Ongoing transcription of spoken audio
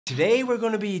Today we're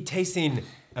going to be tasting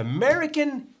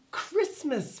American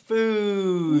Christmas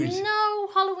food. No,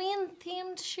 Halloween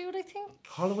themed shoot, I think.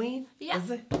 Halloween? Yeah.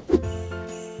 Is it?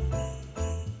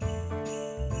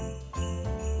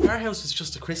 Our house is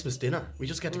just a Christmas dinner. We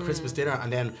just get the Christmas dinner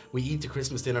and then we eat the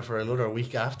Christmas dinner for another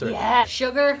week after. Yeah.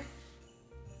 Sugar.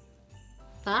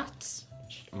 Fat.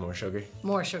 More sugar.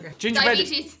 More sugar. Gingerbread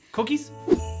Diabetes. cookies.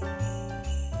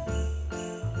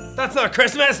 That's not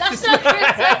Christmas! That's not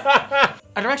Christmas.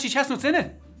 Are there actually chestnuts in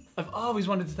it? I've always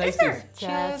wanted to taste there? these.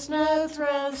 Chestnuts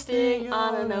roasting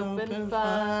on an open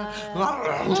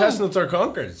fire. Chestnuts are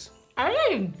conkers. Are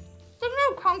they? There's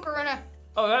no conker in it.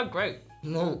 Oh, they're great.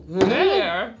 No.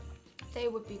 There. They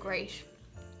would be great.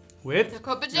 With The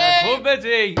cup of tea. cup of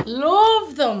tea.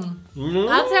 Love them.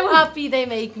 That's how happy they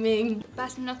make me.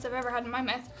 Best nuts I've ever had in my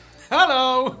mouth.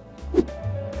 Hello.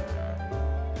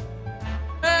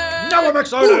 Now I'm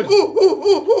excited!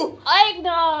 Eggnog.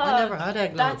 I never had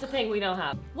eggnog. That's a thing we don't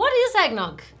have. What is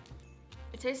eggnog?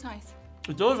 It tastes nice.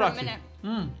 It does For a actually.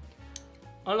 minute.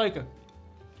 I like it.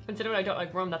 Considering I don't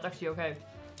like rum, that's actually okay.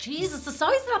 Jesus, the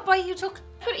size of that bite you took.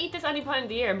 I could eat this any point of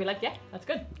the year and be like, yeah, that's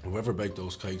good. Whoever baked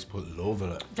those cakes put love in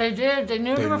it. They did. They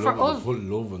knew they were for us. Put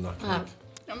love in that cake. Ah.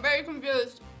 I'm very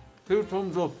confused. 2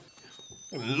 thumbs up.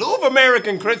 Love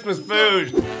American Christmas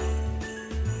food!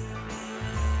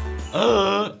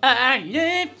 I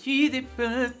love cheesy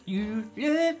puss, you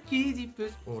love cheesy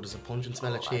puss. Oh, there's a pungent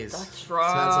smell of cheese. that's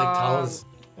strong. Smells like toes.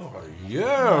 Oh,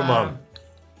 yeah, man.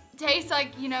 Tastes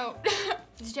like, you know,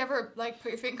 did you ever like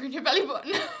put your finger in your belly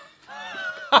button?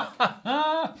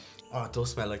 Oh, it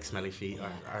does smell like smelly feet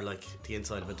or like the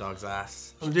inside of a dog's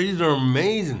ass. These are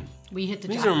amazing. We hit the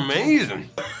These jackpot. are amazing.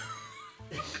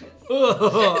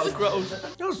 Oh,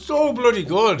 gross. They're so bloody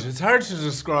good. It's hard to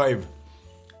describe.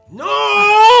 No!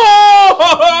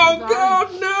 God,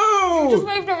 Just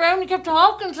no! moved around and kept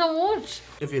talking so much.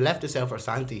 If you left this out for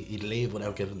Santa, he'd leave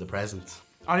without giving the presents.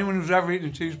 Anyone who's ever eaten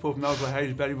a cheese puff knows what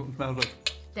Harry's belly button smells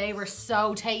like. They were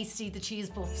so tasty, the cheese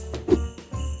puffs.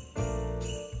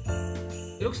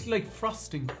 It looks like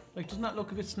frosting. Like, doesn't that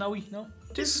look a bit snowy? No?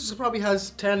 This probably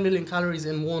has 10 million calories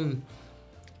in one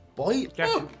bite.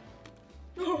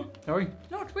 Sorry.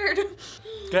 No, it's weird.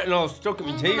 Getting all stuck in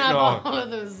my teeth Have now. all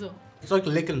of those. It's like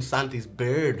licking Santa's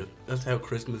beard. That's how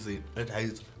Christmassy it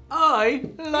tastes. I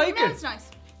like No, it. it's nice.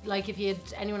 Like if you had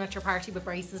anyone at your party with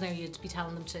braces now, you'd be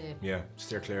telling them to. Yeah,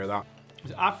 steer clear of that.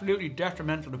 It's absolutely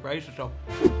detrimental to braces though.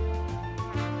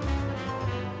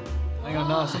 Hang on,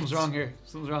 no, something's wrong here.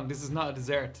 Something's wrong. This is not a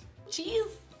dessert. Cheese.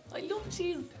 I love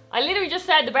cheese. I literally just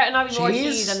said there better not be more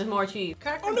Cheese? cheese and there's more cheese.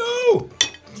 Oh no!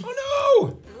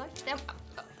 Oh I like them.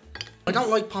 I don't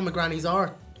like pomegranates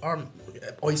or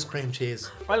ice cream cheese.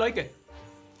 I like it.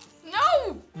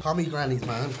 No! Pomegranates,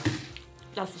 man.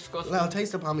 That's disgusting. Well,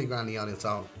 taste the pomegranate on its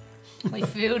own. My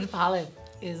food palate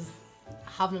is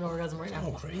having an orgasm right now.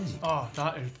 no! Crazy. Oh,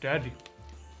 that is deadly.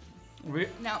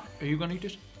 No. Are you gonna eat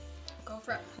this? Go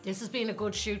for it. This has been a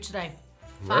good shoot today.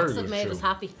 Very Facts have good made shoot. us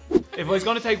happy. If I was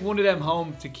gonna take one of them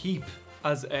home to keep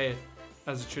as a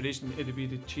tradition, it'd be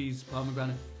the cheese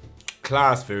pomegranate.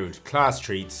 Class food, class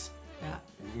treats, Yeah.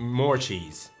 more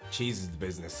cheese. Cheese is the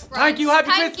business. Right. Thank you, Happy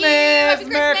Thank Christmas, you, Happy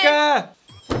America!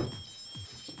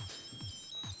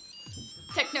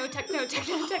 Techno.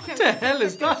 What the hell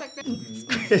is that?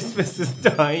 Christmas is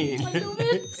dying. I love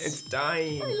it. It's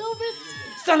dying. I love it.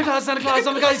 Santa Claus, Santa Claus,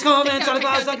 Santa Claus is coming! Santa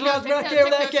Claus, Santa Claus, back here,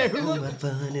 back here! What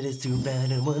fun it is to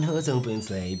ride on one horse open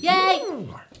sleigh. Yay!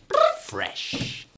 Fresh.